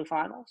 the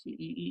quarterfinals.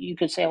 You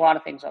could say a lot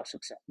of things are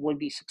success, would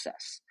be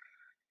success.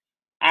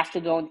 After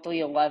going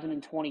 3-11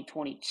 in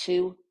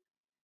 2022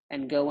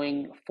 and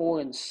going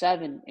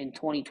 4-7 in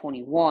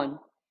 2021,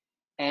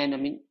 and I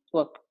mean,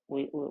 look,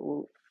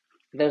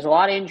 there's a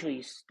lot of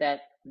injuries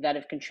that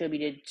have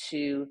contributed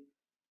to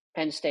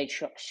Penn State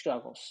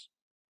struggles.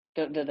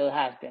 There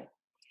have been,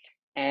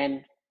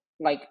 and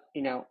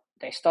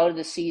they started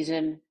the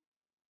season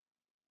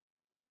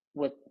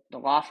with the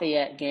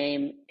Lafayette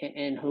game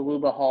in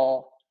Holuba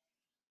Hall,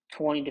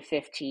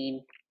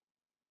 20-15.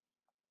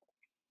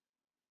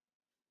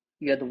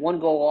 You had the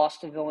 1-goal loss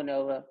to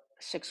Villanova,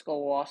 a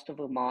 6-goal loss to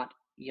Vermont.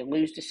 You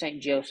lose to St.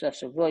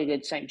 Joseph's, a really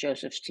good St.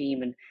 Joseph's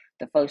team, and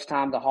the first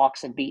time the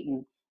Hawks had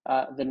beaten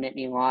the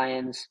Nittany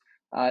Lions.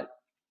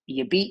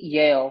 You beat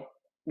Yale,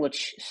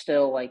 which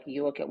still,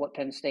 you look at what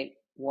Penn State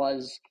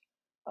was,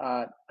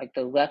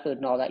 the record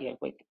and all that. You're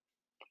like, wait,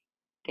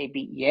 they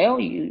beat Yale?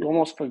 You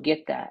almost forget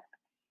that.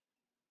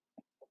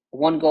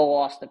 1-goal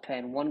loss to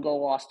Penn,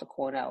 1-goal loss to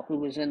Cornell, who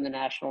was in the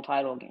national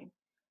title game.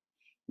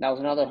 That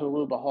was another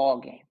Holuba Hall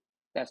game.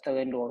 That's their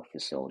indoor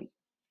facility.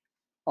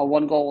 A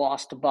 1-goal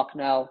loss to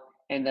Bucknell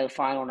in their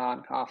final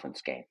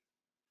non-conference game.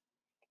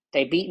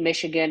 They beat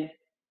Michigan,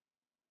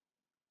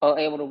 are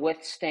able to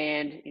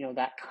withstand,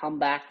 that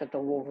comeback that the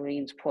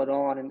Wolverines put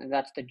on, and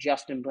that's the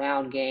Justin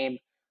Brown game,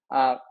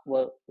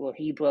 where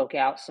he broke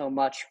out so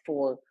much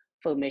for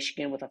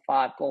Michigan with a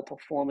 5-goal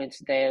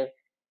performance there.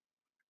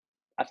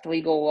 A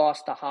 3-goal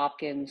loss to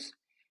Hopkins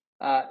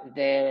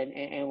there,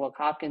 and look,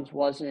 Hopkins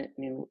wasn't,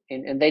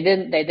 and they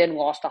didn't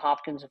lost to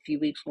Hopkins a few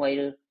weeks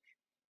later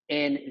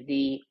in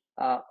the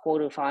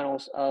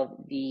quarterfinals of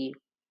the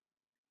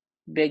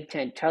Big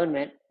Ten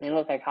tournament. And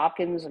look, like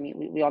Hopkins,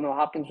 we all know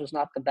Hopkins was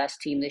not the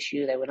best team this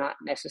year. They were not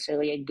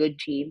necessarily a good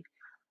team,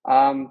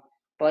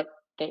 but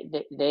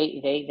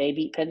they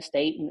beat Penn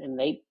State, and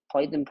they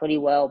played them pretty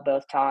well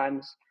both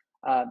times.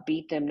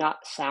 Beat them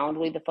not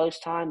soundly the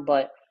first time,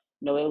 but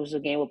it was a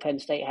game where Penn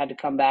State had to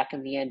come back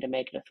in the end to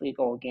make it a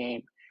 3-goal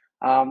game.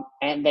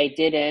 And they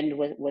did end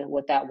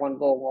with that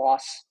 1-goal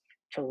loss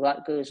to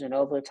Rutgers in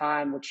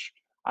overtime, which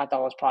I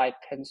thought was probably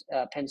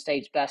Penn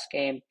State's best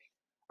game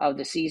of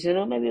the season,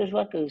 or maybe it was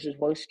Rutgers'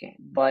 worst game.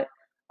 But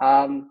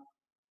a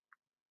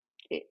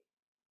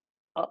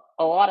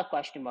lot of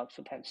question marks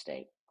for Penn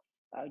State.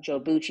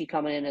 Joe Bucci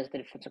coming in as the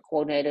defensive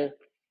coordinator.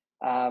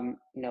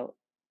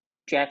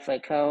 Jack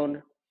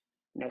Flacone,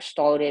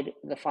 started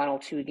the final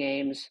 2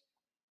 games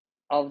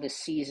of the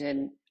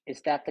season.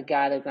 Is that the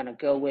guy they're going to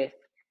go with?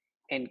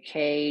 And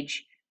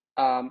Cage,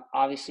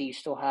 obviously you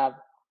still have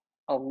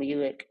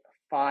Alilik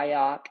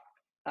Fayak.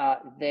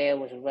 There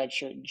was a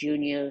redshirt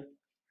junior.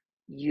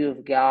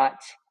 You've got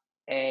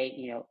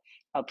a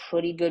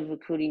pretty good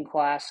recruiting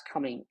class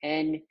coming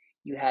in.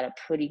 You had a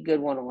pretty good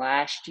one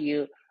last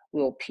year.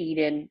 Will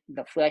Peden,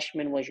 the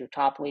freshman, was your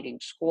top leading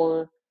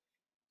scorer.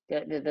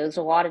 There's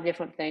a lot of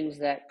different things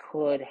that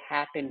could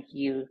happen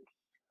here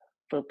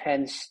for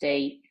Penn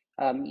State.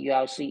 You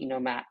obviously,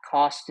 Matt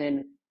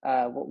Costin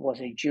was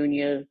a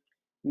junior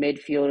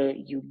midfielder.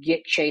 You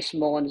get Chase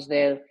Mullins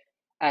there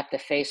at the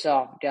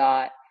face-off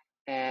dot,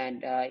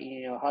 and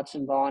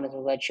Hudson Bond as a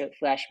redshirt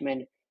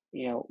freshman,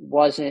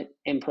 wasn't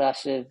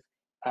impressive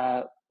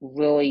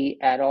really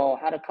at all.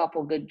 Had a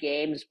couple good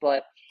games,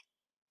 but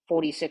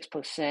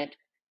 46%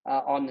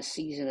 on the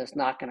season is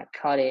not going to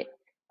cut it.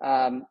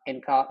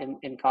 In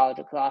college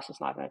lacrosse, it's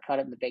not going to cut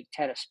it in the Big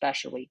Ten,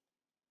 especially.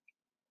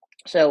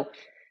 So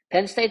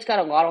Penn State's got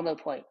a lot on their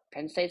plate.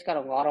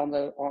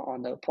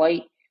 On their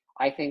plate.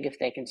 I think if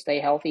they can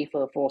stay healthy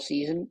for a full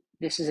season,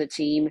 this is a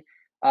team.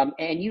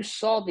 And you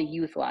saw the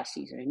youth last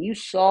season, and you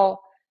saw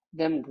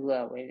them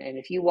grow. And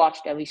if you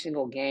watched every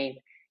single game,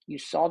 you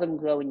saw them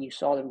grow and you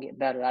saw them get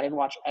better. I didn't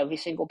watch every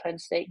single Penn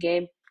State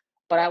game,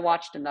 but I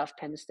watched enough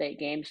Penn State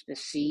games to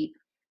see,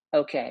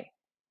 okay,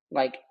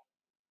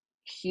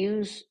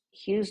 here's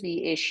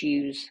the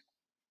issues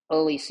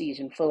early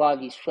season for a lot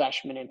of these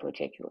freshmen in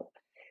particular.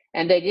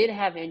 And they did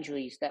have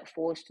injuries that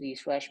forced these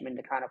freshmen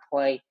to kind of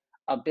play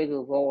a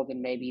bigger role than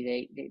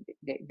maybe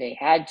they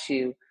had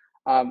to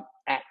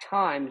at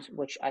times,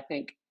 which I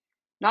think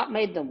not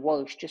made them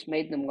worse, just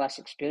made them less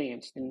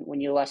experienced. And when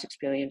you're less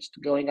experienced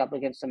going up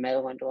against a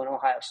Maryland or an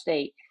Ohio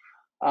State,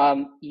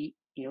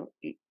 you're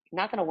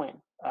not going to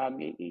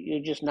win.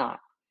 You're just not.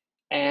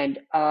 And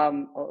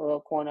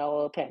or Cornell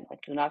or Penn,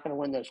 you're not going to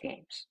win those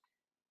games.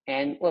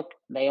 And look,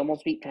 they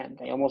almost beat Penn.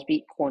 They almost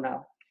beat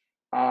Cornell.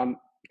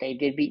 They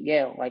did beat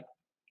Yale.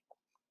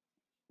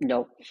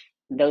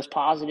 Those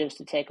positives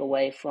to take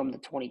away from the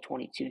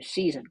 2022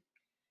 season.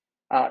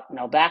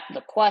 Now back to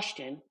the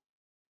question: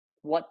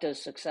 what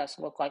does success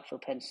look like for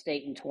Penn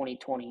State in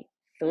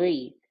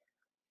 2023?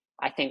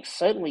 I think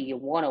certainly you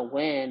want to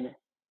win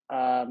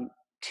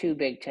 2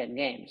 Big Ten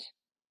games.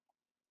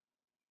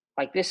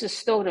 Like, this is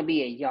still going to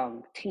be a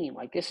young team.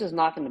 Like, this is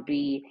not going to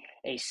be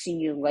a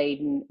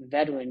senior-laden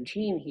veteran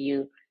team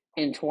here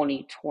in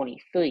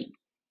 2023.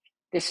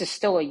 This is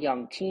still a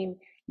young team.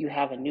 You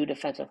have a new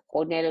defensive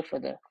coordinator for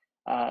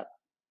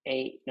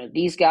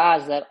these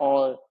guys that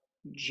are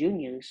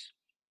juniors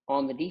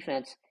on the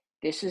defense.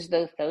 This is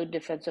their 3rd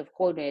defensive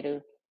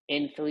coordinator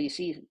in 3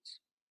 seasons.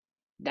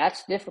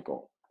 That's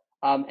difficult.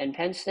 And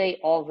Penn State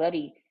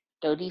already,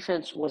 their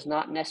defense was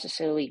not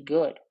necessarily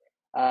good.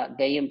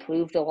 They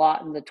improved a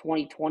lot in the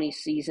 2020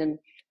 season.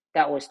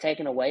 That was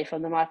taken away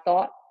from them, I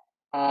thought.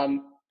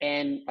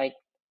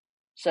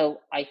 So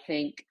I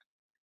think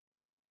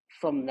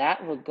from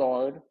that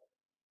regard,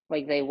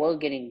 like, they were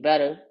getting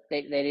better.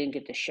 They didn't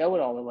get to show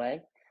it all the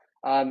way.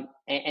 And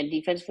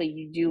defensively,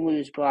 you do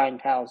lose Brian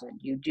Townsend.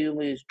 You do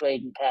lose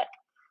Braden Peck,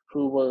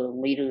 who were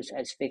leaders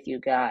as 5th-year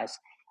guys.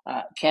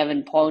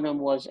 Kevin Parnham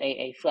was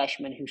a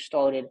freshman who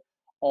started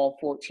all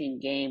 14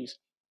 games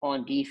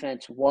on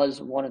defense,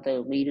 was one of the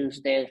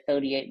leaders there,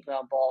 38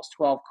 ground balls,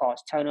 12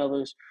 caused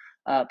turnovers.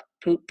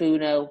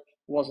 Puno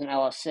was an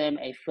LSM,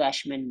 a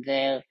freshman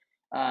there,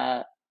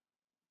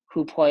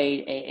 who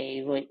played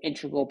a really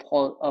integral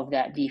part of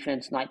that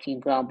defense, 19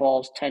 ground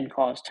balls, 10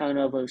 caused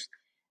turnovers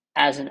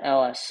as an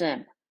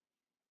LSM.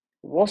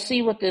 We'll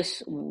see what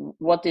this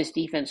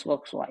defense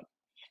looks like.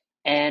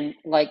 And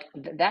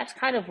that's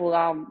kind of what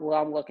I'm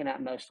looking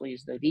at mostly,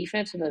 is the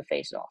defense and the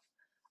face-off.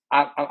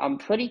 I'm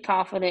pretty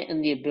confident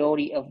in the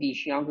ability of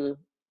these younger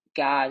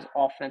guys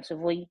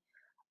offensively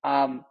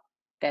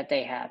that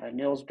they have. A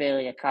Nils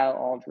Bailey, a Kyle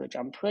Aldridge.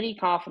 I'm pretty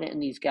confident in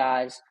these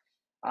guys.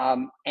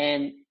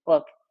 And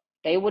look,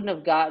 they wouldn't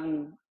have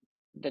gotten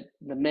the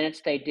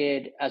minutes they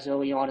did as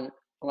early on in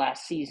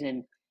last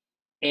season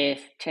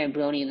if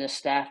Tambroni and the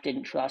staff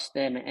didn't trust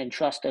them and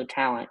trust their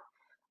talent.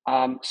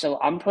 So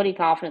I'm pretty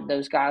confident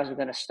those guys are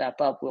going to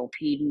step up. Will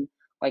Peden,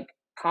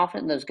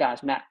 confident in those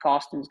guys. Matt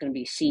Costin's going to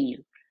be senior.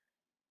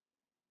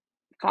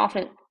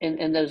 Confident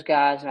in those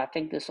guys, and I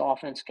think this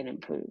offense can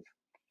improve.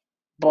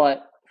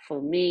 But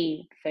for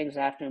me, things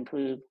have to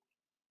improve.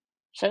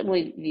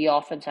 Certainly, the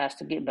offense has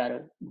to get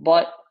better.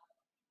 But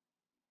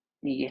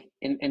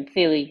in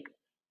theory,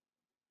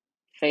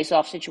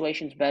 face-off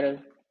situation's better.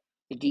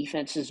 The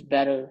defense is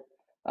better.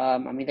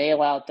 They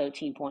allowed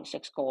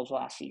 13.6 goals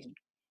last season.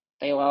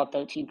 They allowed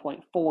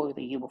 13.4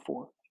 the year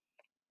before.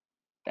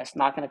 That's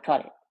not going to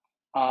cut it.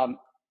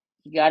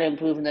 You got to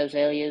improve in those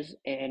areas,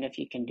 and if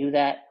you can do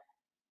that,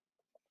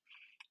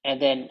 and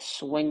then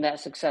swing that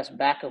success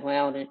back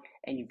around,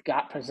 and you've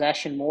got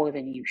possession more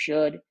than you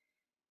should,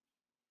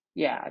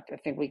 yeah, I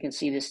think we can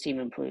see this team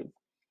improve.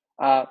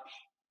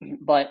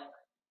 But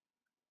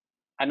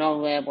I know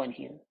I'm rambling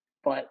here,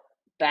 but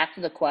back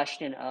to the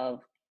question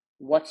of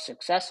what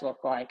success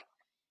look like,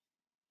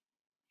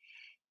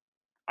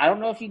 I don't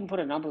know if you can put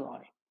a number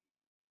on it.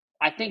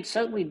 I think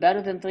certainly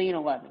better than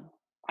 3-11.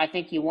 I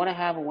think you want to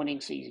have a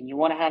winning season. You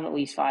want to have at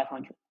least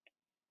 500.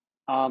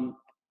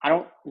 I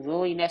don't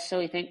really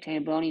necessarily think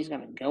Tambroni is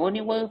going to go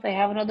anywhere if they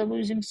have another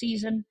losing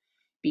season,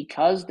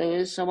 because there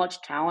is so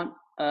much talent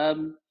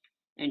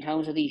in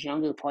terms of these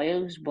younger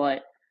players.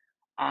 But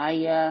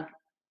you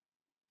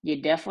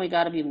definitely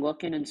got to be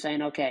looking and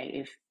saying, okay,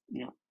 if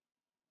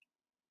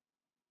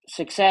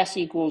success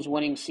equals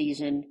winning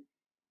season,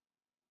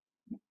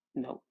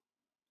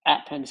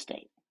 at Penn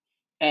State,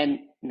 and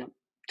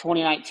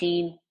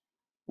 2019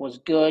 was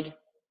good.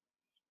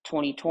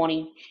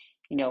 2020,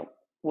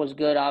 was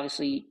good.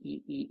 Obviously,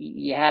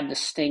 you had the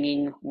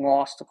stinging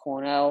loss to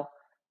Cornell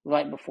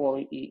right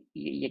before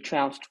you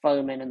trounced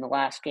Furman in the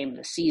last game of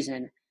the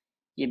season.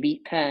 You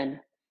beat Penn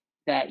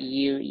that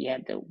year. You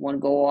had the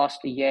 1-goal loss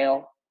to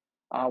Yale,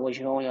 was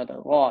your only other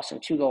loss, or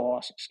 2-goal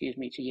loss,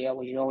 to Yale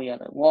was your only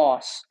other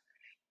loss.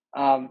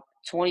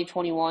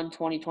 2021,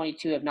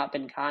 2022 have not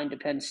been kind to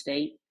Penn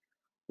State.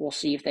 We'll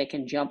see if they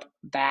can jump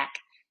back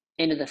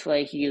into the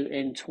fray here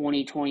in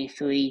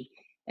 2023.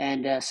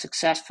 And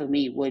success for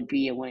me would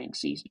be a winning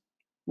season.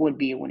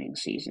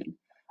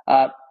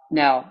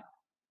 Now,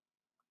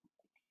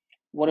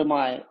 what are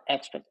my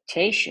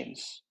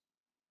expectations?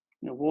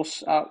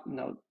 I'll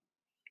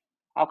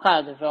kind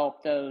of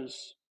develop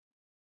those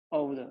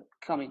over the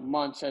coming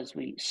months as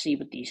we see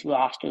what these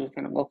rosters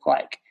are going to look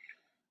like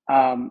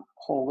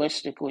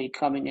holistically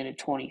coming into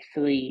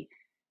 23.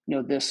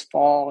 This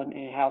fall,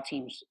 and how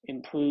teams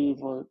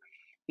improve or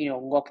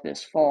look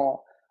this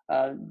fall.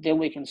 Then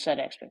we can set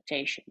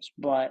expectations.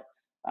 But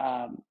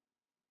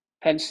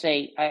Penn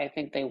State, I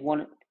think you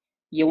want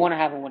to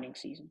have a winning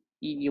season.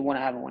 You want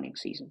to have a winning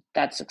season.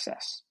 That's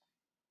success.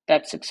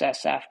 That's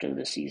success after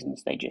the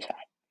seasons they just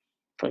had,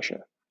 for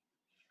sure.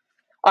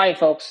 All right,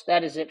 folks,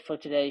 that is it for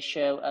today's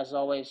show. As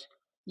always,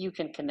 you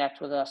can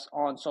connect with us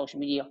on social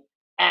media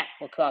at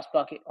Lacrosse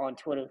Bucket on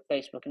Twitter,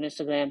 Facebook, and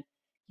Instagram.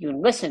 You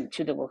can listen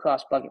to the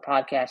Lacrosse Bucket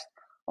podcast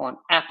on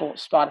Apple,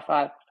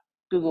 Spotify,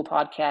 Google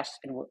Podcasts,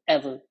 and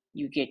wherever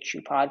you get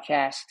your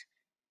podcast.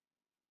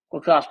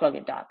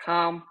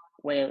 lacrossebucket.com,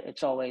 where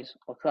it's always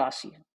lacrosse season.